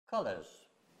Colours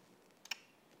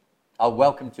are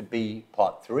welcome to be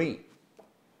part 3.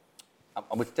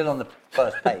 And we're still on the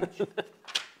first page.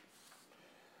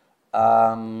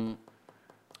 I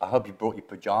hope you brought your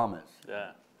pajamas.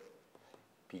 Yeah.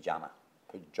 Pajamas.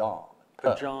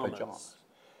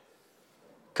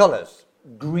 Colours.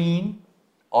 Green,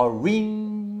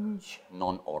 orange,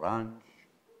 non-orange,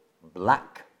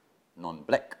 black,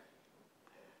 non-black.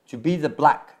 To be the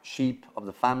black sheep of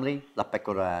the family, la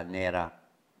pecora nera.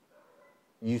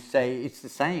 You say it's the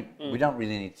same. We don't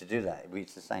really need to do that.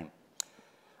 It's the same.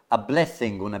 A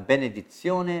blessing, una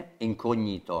benedizione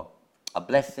incognito. A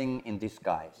blessing in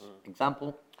disguise.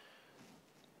 Example?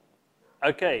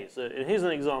 Okay, so here's an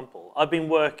example. I've been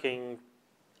working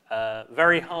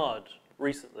very hard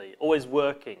recently, always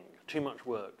working, too much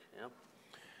work. Yeah?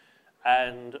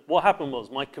 And what happened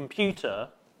was my computer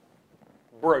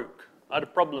broke. I had a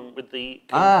problem with the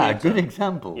computer. Good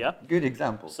example. Yeah. Good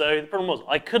example. So the problem was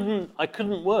I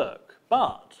couldn't work,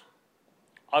 but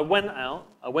I went out.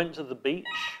 I went to the beach.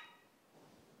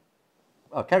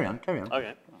 Oh, carry on.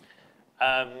 Okay.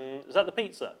 Is that the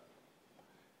pizza?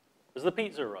 Is the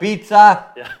pizza right?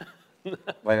 Pizza. Yeah.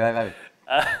 Vai.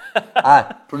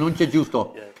 Pronuncia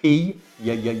giusto. Yeah.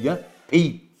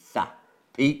 Pizza.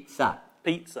 Pizza.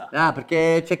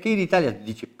 Perché c'è chi in Italia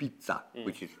dice pizza,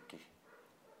 which is...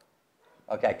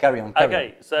 Okay, carry on.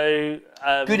 Okay, so...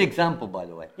 Good example, by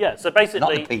the way. Yeah, so basically...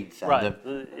 Not the pizza. Right,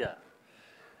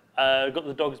 got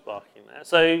the dogs barking there.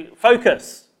 So,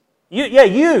 focus.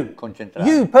 You Concentrare.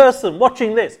 You person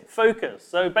watching this, focus.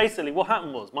 So basically what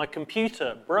happened was my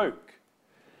computer broke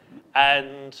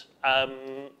and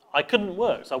I couldn't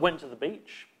work. So I went to the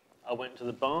beach, I went to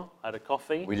the bar, I had a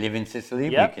coffee. We live in Sicily,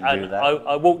 Yeah, we can do that.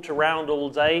 I walked around all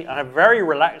day. I had a very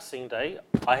relaxing day.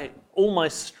 All my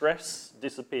stress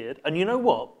disappeared. And you know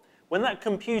what? When that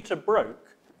computer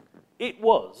broke, it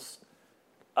was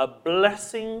a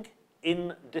blessing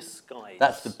in disguise.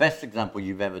 That's the best example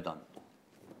you've ever done.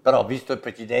 Però visto il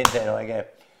precedente,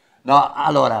 no,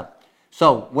 allora,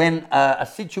 so when a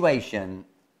situation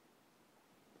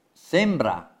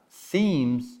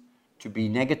seems to be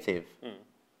negative,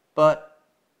 but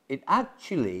it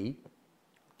actually,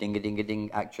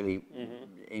 ding, actually,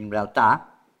 in realtà,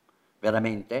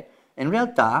 veramente, in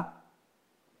realtà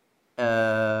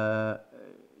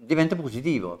diventa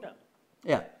positivo.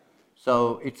 Yeah.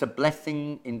 So it's a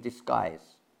blessing in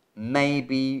disguise.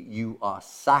 Maybe you are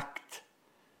sacked,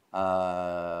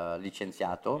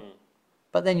 licenziato,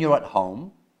 but then you're at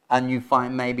home and you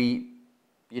find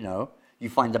you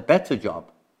find a better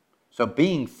job. So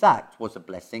being sacked was a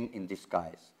blessing in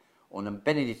disguise. Una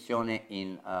benedizione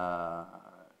in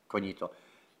cognito.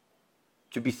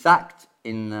 To be sacked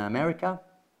in America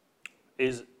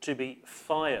is to be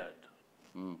fired.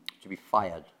 To be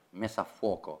fired, messa a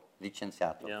fuoco,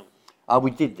 licenziato. Yeah.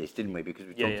 We did this, didn't we? Because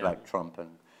we talked about Trump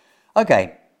and...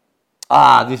 Okay.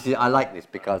 I like this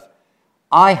because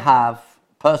I have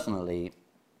personally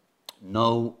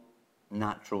no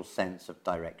natural sense of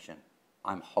direction.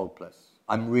 I'm hopeless.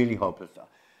 I'm really hopeless.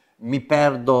 Mi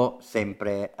perdo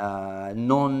sempre,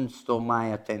 non sto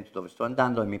mai attento dove sto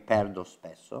andando e mi perdo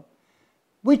spesso,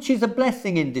 which is a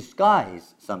blessing in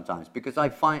disguise sometimes because I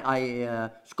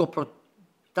scopro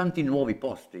tanti nuovi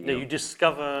posti. You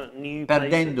discover new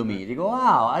Perdendomi, places. dico,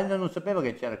 wow, non sapevo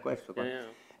che c'era questo qua. Yeah.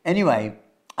 Anyway,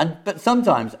 but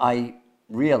sometimes I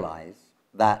realize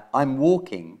that I'm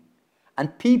walking and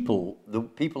the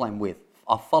people I'm with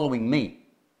are following me.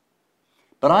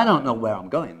 But I don't know where I'm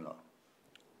going though.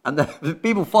 And the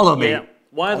people follow me. Yeah.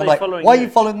 Why are they following you? Why are you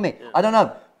following me? Yeah. I don't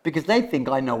know. Because they think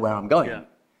I know where I'm going. Yeah.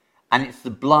 And it's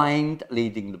the blind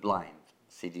leading the blind.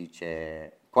 Si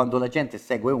dice, quando la gente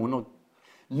segue uno,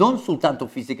 non soltanto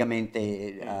fisicamente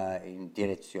in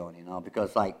direzioni, no?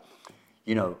 Because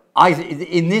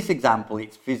in this example,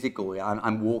 it's physical.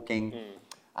 I'm walking,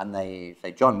 and they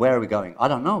say, "John, where are we going?" I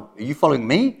don't know. Are you following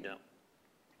me? Yeah.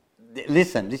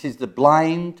 Listen, this is the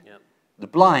blind. Yeah. The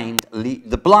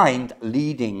blind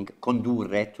leading,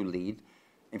 condurre, to lead.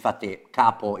 Infatti,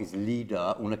 capo is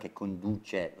leader, uno che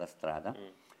conduce la strada.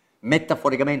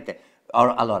 Metaforicamente,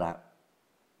 allora,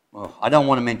 I don't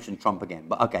want to mention Trump again,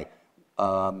 but okay.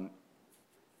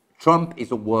 Trump is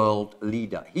a world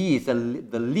leader. He is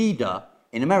the leader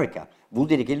in America. Vuol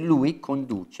dire che lui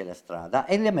conduce la strada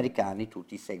e gli americani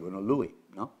tutti seguono lui,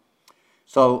 no?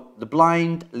 So, the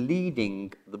blind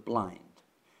leading the blind.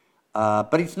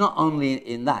 But it's not only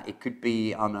in that. It could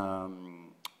be on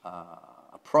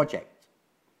a project.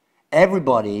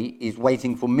 Everybody is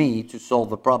waiting for me to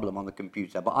solve a problem on the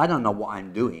computer, but I don't know what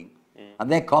I'm doing. And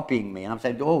they're copying me. And I'm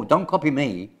saying, oh, don't copy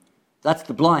me. That's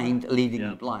the blind leading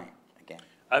the blind again.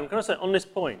 Can I say, on this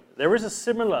point, there is a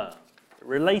similar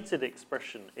related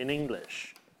expression in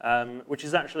English, which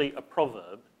is actually a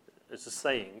proverb. It's a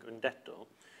saying, un detto,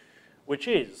 which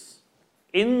is,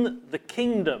 in the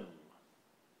kingdom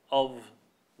of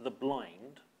the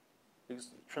blind.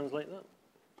 Translate that?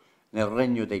 Nel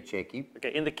regno dei ciechi.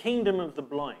 Okay, in the kingdom of the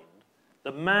blind,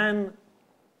 the man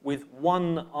with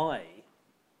one eye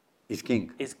Is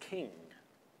king. is king.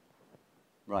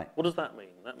 Right. What does that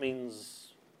mean? That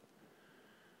means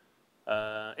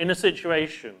in a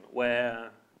situation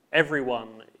where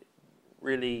everyone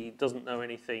really doesn't know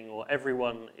anything or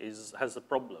everyone has a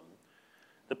problem,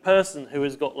 the person who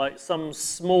has got like some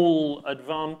small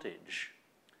advantage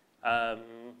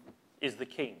is the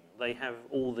king. They have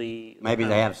all the... Maybe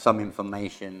they have some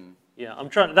information. Yeah, I'm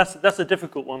trying... That's a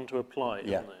difficult one to apply,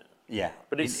 Yeah. isn't it? Yeah.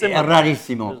 But it's È similar,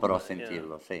 rarissimo però isn't it?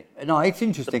 sentirlo, sì. No, it's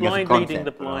interesting The as a blind concept. leading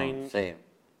the però, blind. sì.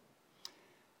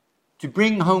 To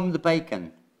bring home the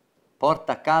bacon.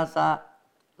 Porta a casa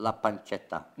la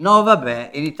pancetta. No, vabbè,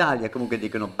 in Italia comunque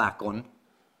dicono bacon.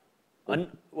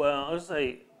 Well, I would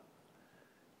say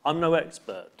I'm no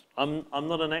expert. I'm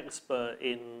not an expert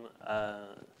in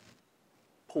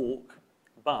pork,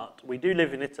 but we do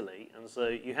live in Italy, and so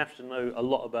you have to know a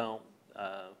lot about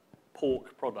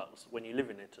pork products when you live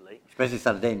in Italy. Specie in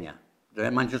Sardegna.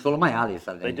 Mangio solo maiali in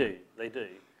Sardegna. They do.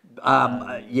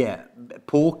 Yeah,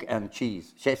 pork and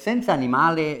cheese. Cioè, senza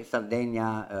animale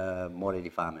Sardegna muore di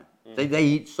fame. They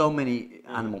eat so many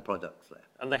animal products there.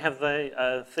 And they have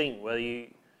the thing where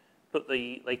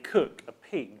they cook a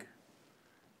pig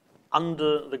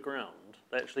under the ground.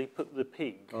 They actually put the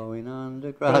pig. Going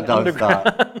underground. Don't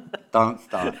start. Don't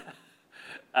start.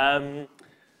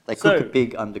 They cook a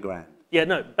pig underground. Yeah,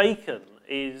 no, bacon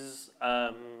is,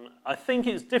 I think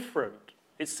it's different.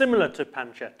 It's similar to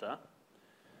pancetta,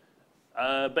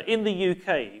 but in the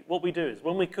UK, what we do is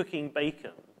when we're cooking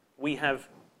bacon, we have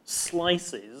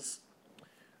slices.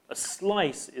 A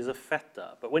slice is a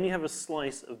fetta, but when you have a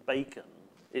slice of bacon,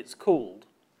 it's called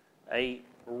a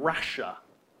rasher.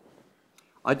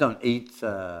 I don't eat...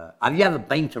 have you ever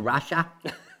been to Russia?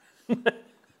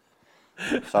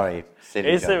 Sorry, silly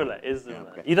It's joke. similar.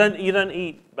 Okay. You don't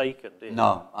eat bacon, do you?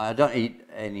 No, I don't eat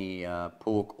any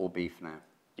pork or beef now.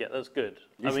 Yeah, that's good.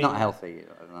 It's not healthy.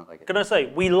 I don't like it. Can I say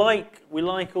we like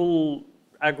all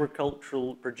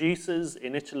agricultural producers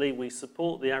in Italy. We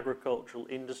support the agricultural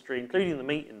industry, including the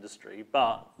meat industry.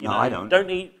 But I don't. Don't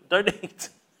eat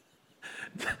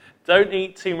don't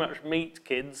eat too much meat,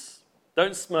 kids.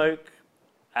 Don't smoke,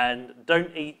 and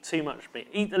don't eat too much meat.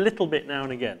 Eat a little bit now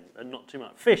and again, and not too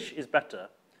much. Fish is better,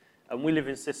 and we live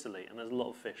in Sicily, and there's a lot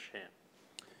of fish here.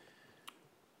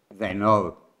 They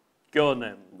know. Go on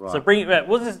then. Right. So bring it back.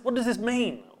 What does this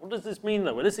mean? What does this mean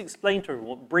though? Well, let's explain to everyone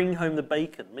what bring home the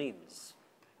bacon means.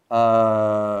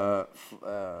 Oddio,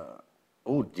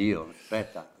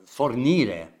 aspetta.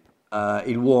 Fornire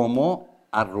l'uomo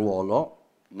al ruolo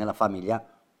nella famiglia.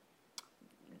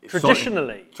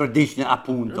 Traditionally. Traditionally,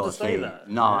 appunto, to say sì. that.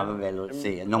 No, vabbè,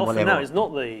 sì, non Often volevo. now it's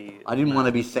not the. I didn't want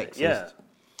to be sexist. Yeah.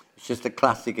 It's just a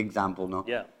classic example, no?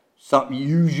 Yeah. So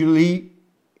usually,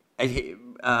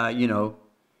 you know,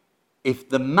 if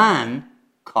the man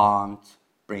can't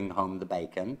bring home the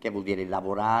bacon, che vuol dire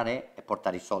lavorare e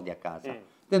portare i soldi a casa,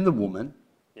 then the woman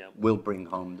will bring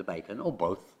home the bacon, or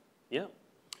both. Yeah.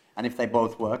 And if they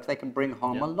both work, they can bring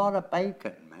home a lot of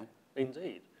bacon, man.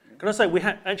 Indeed. Can I say we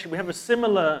have a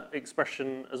similar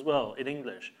expression as well in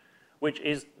English, which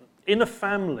is in a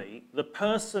family, the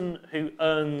person who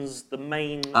earns the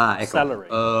main salary.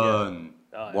 Earn.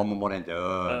 Uomo morente,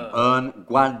 earn,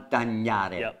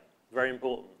 guadagnare. Yeah, very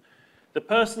important. The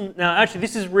person, now actually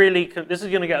this is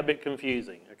going to get a bit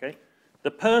confusing, okay?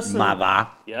 The person... Ma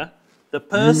va. Yeah. The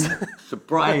person...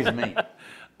 Surprise me.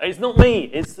 It's not me,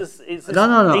 it's this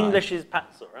No. English is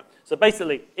pazzo, right? So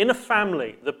basically, in a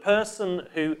family, the person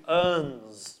who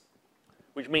earns,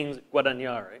 which means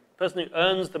guadagnare, the person who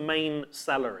earns the main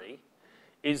salary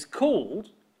is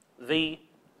called the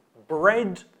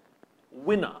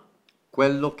breadwinner.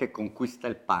 Quello che conquista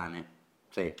il pane.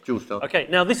 Sì, giusto? Okay,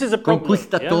 now this is a problem.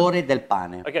 Conquistatore del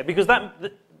pane. Okay, because that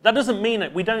doesn't mean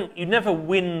that you never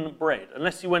win bread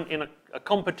unless you went in a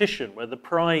competition where the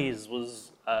prize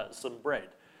was some bread.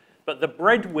 But the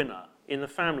breadwinner in the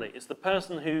family is the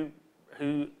person who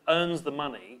earns the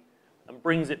money and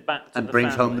brings it back to the family. And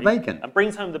brings home the bacon. And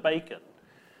brings home the bacon.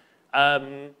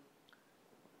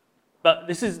 But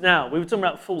this is now, we were talking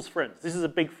about false friends. This is a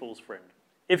big false friend.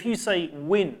 If you say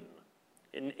win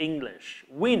in English,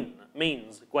 win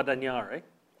means guadagnare,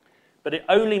 but it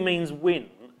only means win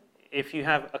if you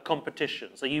have a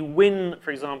competition. So you win,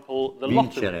 for example, the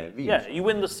lottery. Vincere. Yeah, you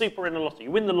win the Super Enalotto,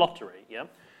 you win the lottery, yeah?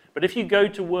 But if you go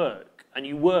to work and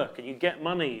you work and you get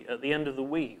money at the end of the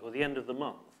week or the end of the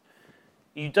month,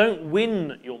 you don't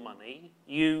win your money,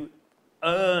 you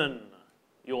earn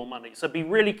your money. So be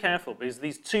really careful, because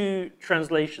these two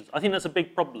translations, I think that's a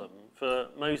big problem for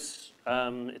most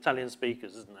Italian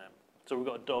speakers, isn't it? So we've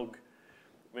got a dog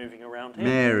moving around here.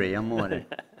 Mary, amore.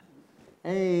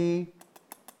 Hey.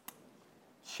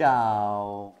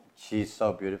 Ciao. She's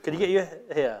so beautiful. Can you get your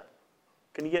hair?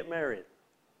 Can you get married?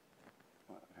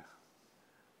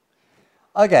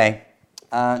 Okay.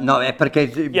 No, perché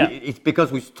it's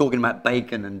because we're talking about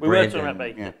bacon and bread. We were talking about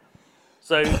bacon. Yeah.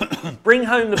 So bring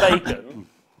home the bacon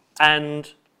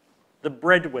and the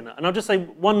breadwinner. And I'll just say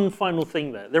one final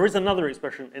thing there. There is another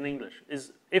expression in English,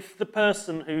 is if the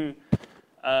person who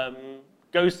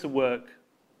goes to work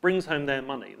brings home their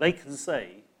money, they can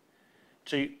say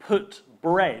to put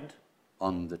bread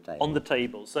on the table. On the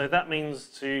table. So that means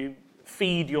to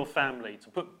feed your family, to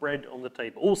put bread on the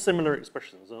table. All similar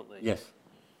expressions, aren't they? Yes.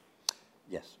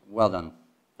 Yes. Well done.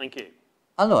 Thank you.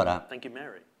 Allora. Thank you,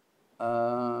 Mary.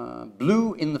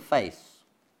 Blue in the face.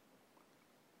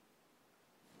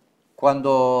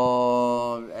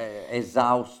 Quando è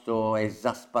esausto,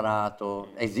 esasperato.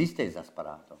 Esiste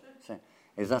esasperato? Sì.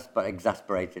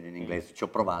 Exasperated in inglese, ci ho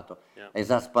provato. Yeah.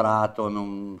 Esasperato,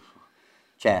 non...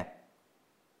 Cioè,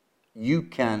 you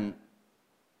can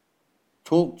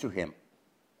talk to him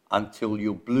until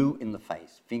you're blue in the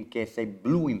face. Finché sei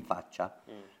blu in faccia,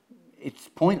 it's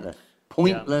pointless.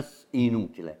 Pointless,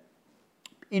 inutile.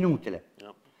 Inutile.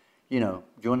 Yeah. You know,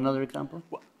 do you want another example?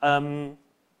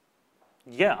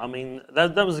 Yeah, I mean,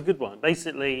 that was a good one.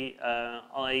 Basically,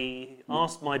 I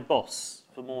asked my boss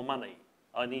for more money.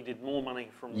 I needed more money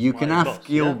from You my can boss. ask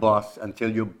your boss until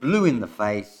you're blue in the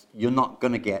face, you're not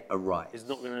going to get a rise. He's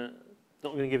not going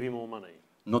to give you more money.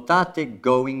 Notate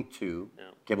going to,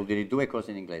 che vuol dire due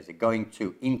cose in inglese. Going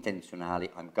to intenzionali,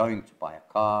 I'm going to buy a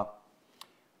car.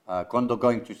 Quando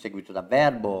going to seguito da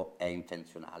verbo è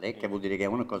intenzionale, che vuol dire che è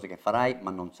una cosa che farai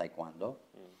ma non sai quando.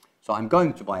 So I'm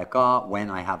going to buy a car when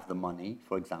I have the money,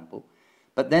 for example.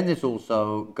 But then there's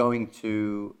also going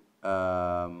to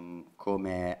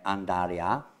come andare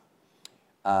a,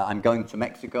 I'm going to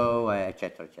Mexico,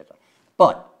 eccetera, eccetera.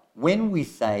 But when we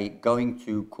say going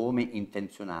to come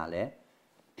intenzionale,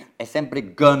 è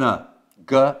sempre gonna.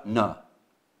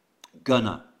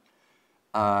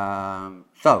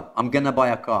 So, I'm gonna buy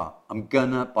a car. I'm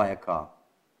gonna buy a car.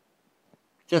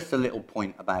 Just a little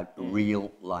point about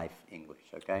real life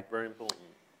English, okay? Very important.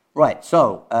 Right,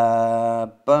 so,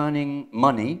 burning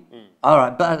money. All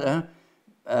right, but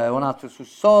un altro su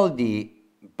soldi,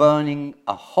 burning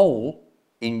a hole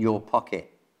in your pocket.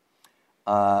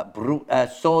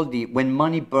 Soldi, when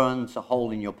money burns a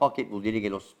hole in your pocket, vuol dire che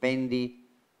lo spendi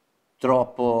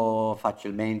troppo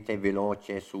facilmente,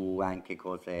 veloce su anche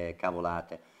cose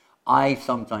cavolate. I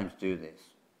sometimes do this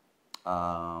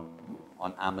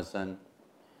on Amazon.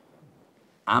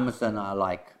 Amazon are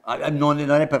like, non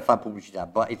è per fare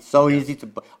pubblicità, but it's so easy to,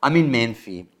 I'm in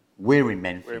Menfi, we're in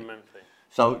Menfi.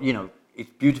 So, you know,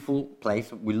 it's a beautiful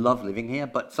place, we love living here,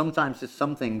 but sometimes there's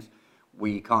some things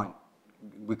we can't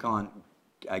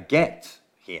get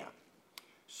here.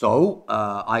 So,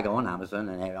 I go on Amazon,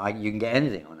 and you can get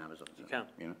anything on Amazon. You can.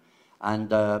 You know? And,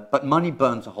 but money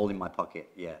burns a hole in my pocket,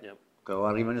 yeah. Yep. Quando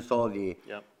arrivano i soldi,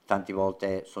 Yep. tante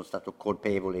volte sono stato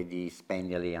colpevole di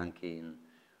spenderli anche in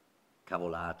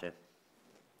cavolate.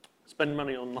 Spend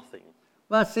money on nothing.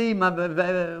 Ma sì, ma...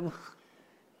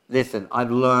 Listen,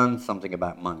 I've learned something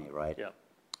about money, right? Yeah.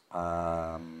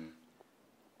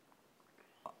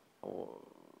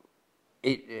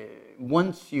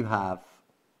 Once you have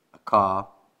a car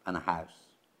and a house,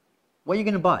 what are you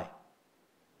going to buy?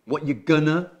 What are you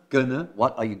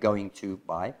what are you going to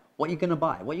buy? What are you going to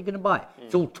buy? What are you going to buy?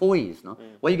 It's all toys, no?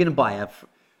 What are you going to buy?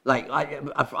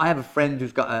 I have a friend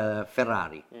who's got a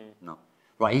Ferrari. No.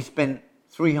 Right, he spent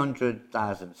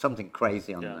 300,000, something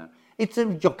crazy on that. It's a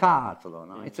giocattolo,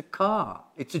 no? It's a car.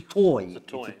 It's a toy.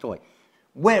 It's a toy.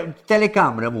 Where,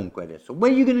 telecamere ovunque adesso.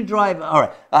 Where are you going to drive? All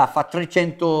right, fa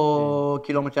 300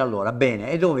 km all'ora.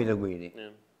 Bene, e dove lo guidi?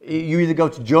 You either go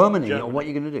to Germany or what are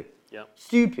you going to do? Yeah.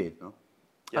 Stupid, no?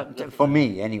 Yeah, for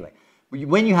me, anyway.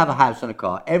 When you have a house and a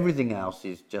car, everything else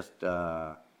is just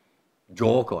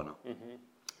gioco, no?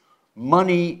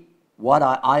 Money, what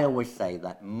I always say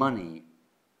that money,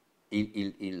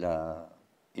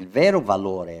 il vero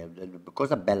valore, la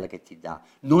cosa bella che ti dà,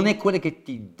 non è quello che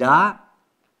ti dà,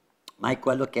 ma è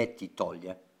quello che ti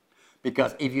toglie.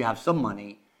 Because if you have some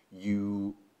money,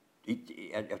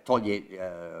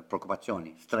 toglie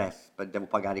preoccupazioni, stress, devo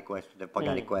pagare questo, devo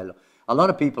pagare quello. A lot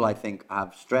of people, I think,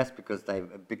 have stress because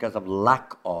of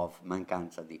lack of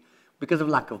mancanza di, because of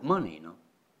lack of money, no?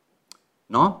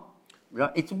 No?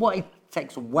 Right? It's what it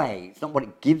takes away. It's not what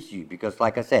it gives you. Because,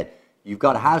 like I said, you've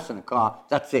got a house and a car.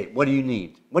 That's it. What do you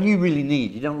need? What do you really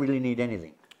need? You don't really need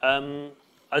anything. I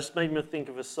just made me think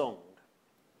of a song.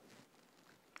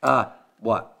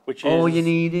 What? Which All is- you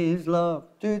need is love.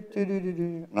 Do, do, do, do,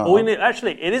 do. No. All we need,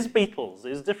 actually, it is Beatles.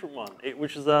 It's a different one.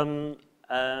 Which is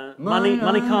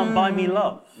money can't buy me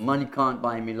love. Money can't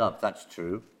buy me love. That's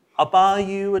true. I'll buy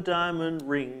you a diamond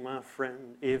ring, my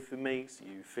friend, if it makes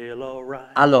you feel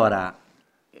alright. Allora,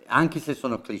 anche se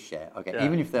sono cliché, okay, Yeah.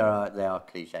 even if they are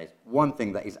cliches, one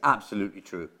thing that is absolutely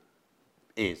true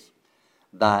is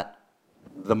that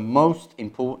the most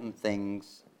important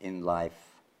things in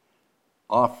life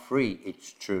are free.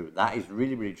 It's true. That is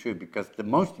really, really true, because the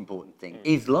most important thing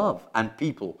is love and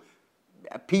people.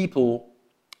 People,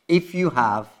 if you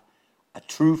have a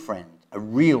true friend, a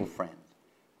real friend,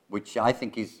 which I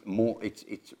think is more,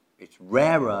 it's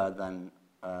rarer than,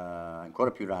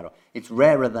 ancora più raro, it's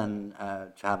rarer than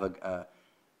to have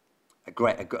a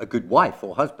good wife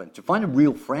or husband. To find a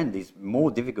real friend is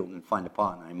more difficult than find a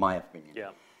partner, in my opinion. Yeah.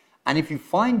 And if you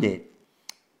find it,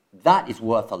 that is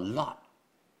worth a lot.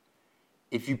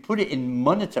 If you put it in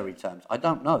monetary terms, I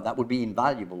don't know, that would be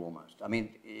invaluable almost. I mean,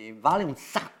 vale un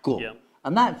sacco. Yeah.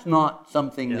 And that's not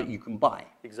something that you can buy.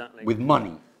 Exactly. With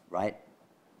money, right?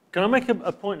 Can I make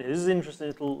a point here? This is an interesting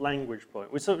little language point.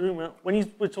 We're talking about,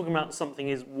 we're talking about something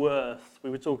is worth, we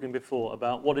were talking before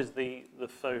about what is the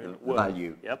phone worth.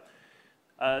 Value. Yep.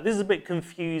 This is a bit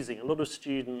confusing. A lot of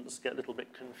students get a little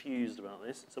bit confused about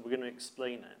this, so we're going to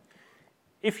explain it.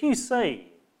 If you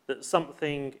say that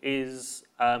something is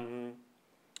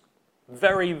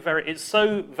it's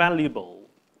so valuable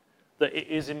that it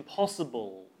is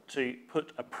impossible to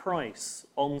put a price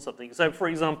on something. So, for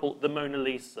example, the Mona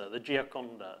Lisa, the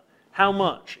Gioconda. How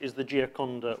much is the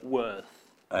Gioconda worth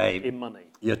in money?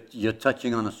 You're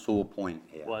touching on a sore point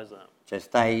here. Why is that? Cioè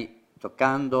stai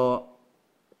toccando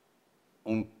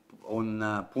un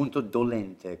punto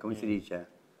dolente, come si dice?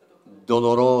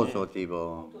 Doloroso,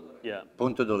 tipo. Yeah.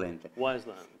 Punto dolente. Why is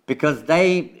that? Because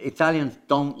Italians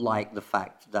don't like the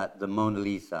fact that the Mona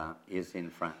Lisa is in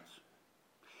France.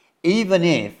 Even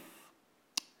if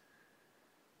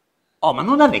ma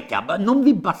non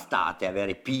vi bastate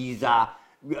avere Pisa,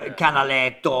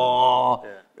 Canaletto,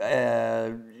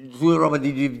 roba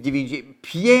di Vinci,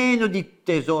 pieno di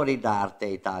tesori d'arte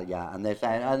Italia, and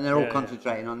they're all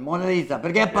concentrating on Mona Lisa,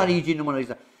 perché a Parigi Mona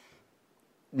Lisa.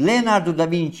 Leonardo da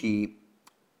Vinci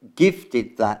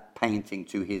gifted that painting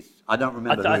to his, I don't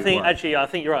remember I think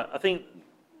you're right. I think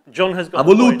John has got Ha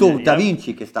the point voluto here, Da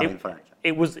Vinci che stava in Francia.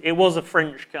 It was a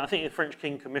French, I think the French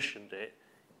king commissioned it.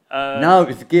 No, it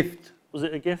was a gift. Was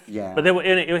it a gift? Yeah. But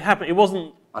it happened. It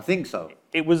wasn't. I think so.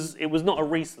 It was not a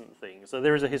recent thing. So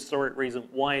there is a historic reason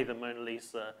why the Mona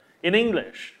Lisa in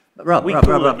English. Rob,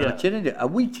 are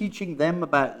we teaching them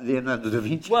about Leonardo da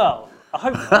Vinci? Well, I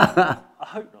hope not. I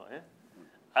hope not. Yeah.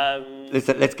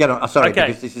 Let's get on. Sorry, Okay.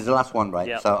 because this is the last one, right?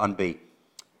 Yeah. So on B.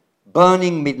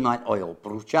 Burning midnight oil,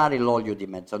 bruciare l'olio di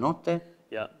mezzanotte.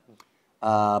 Yeah.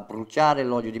 Bruciare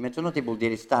l'olio di mezzanotte vuol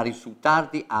dire stare su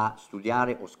tardi a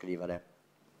studiare o scrivere.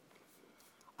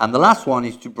 And the last one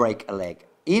is to break a leg.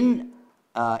 In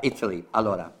Italy,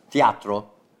 allora,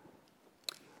 teatro.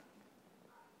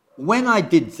 When I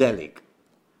did Zelig,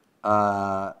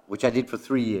 which I did for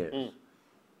 3 years,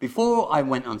 before I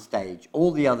went on stage,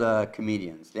 all the other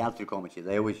comedians, the altri comici,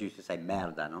 they always used to say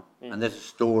merda, no? And there's a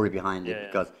story behind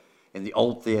it, because in the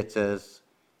old theatres,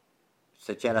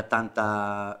 se c'era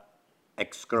tanta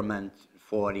excrement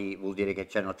fuori, vuol dire che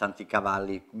c'erano tanti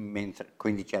cavalli,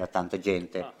 quindi c'era tanta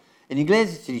gente. In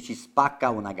inglese si dice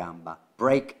spacca una gamba,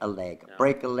 break a leg. Yeah.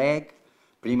 Break a leg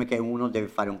prima che uno deve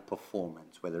fare un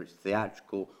performance, whether it's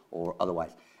theatrical or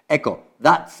otherwise. Ecco,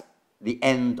 that's the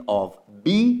end of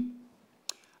B.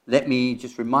 Let me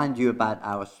just remind you about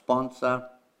our sponsor,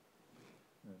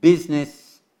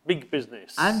 Business. Big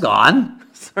business. Hang on.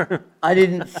 I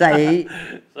didn't say.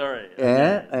 Sorry.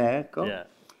 Ecco. Yeah.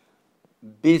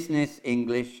 Business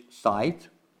English site.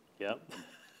 Yeah.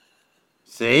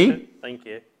 See? Thank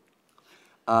you.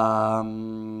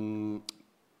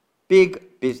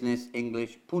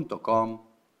 Bigbusinessenglish.com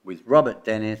with Robert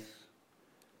Dennis,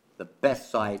 the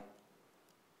best site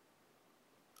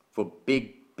for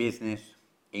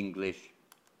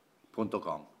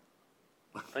bigbusinessenglish.com.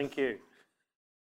 Thank you.